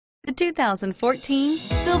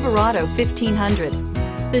2014 Silverado 1500.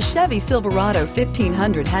 The Chevy Silverado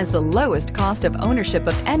 1500 has the lowest cost of ownership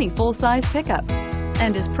of any full-size pickup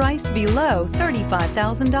and is priced below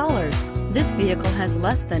 $35,000. This vehicle has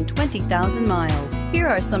less than 20,000 miles. Here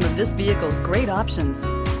are some of this vehicle's great options: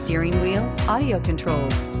 steering wheel audio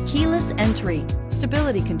controls, keyless entry,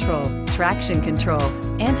 stability control, traction control,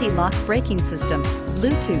 anti-lock braking system,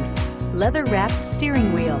 Bluetooth, leather-wrapped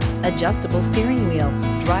steering wheel, adjustable steering wheel,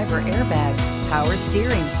 driver airbag, power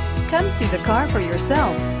steering. Come see the car for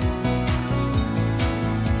yourself.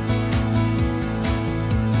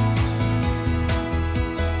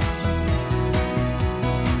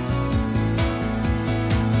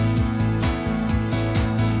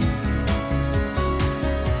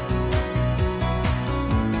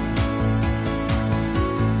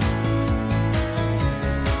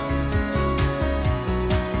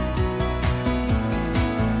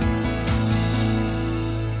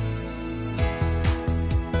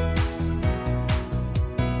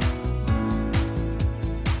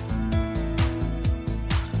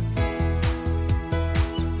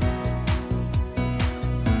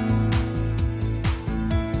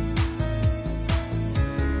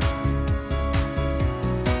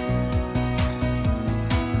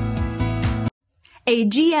 A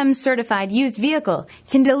GM-certified used vehicle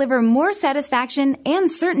can deliver more satisfaction and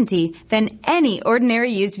certainty than any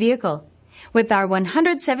ordinary used vehicle. With our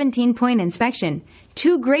 117-point inspection,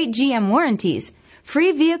 2 great GM warranties,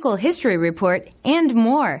 free vehicle history report, and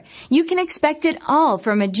more, you can expect it all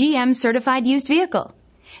from a GM-certified used vehicle.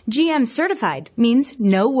 GM-certified means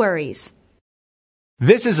no worries.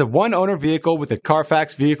 This is a one-owner vehicle with a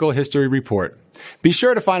Carfax Vehicle History Report. Be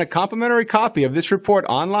sure to find a complimentary copy of this report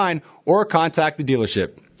online or contact the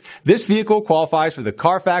dealership. This vehicle qualifies for the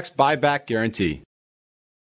Carfax Buyback Guarantee.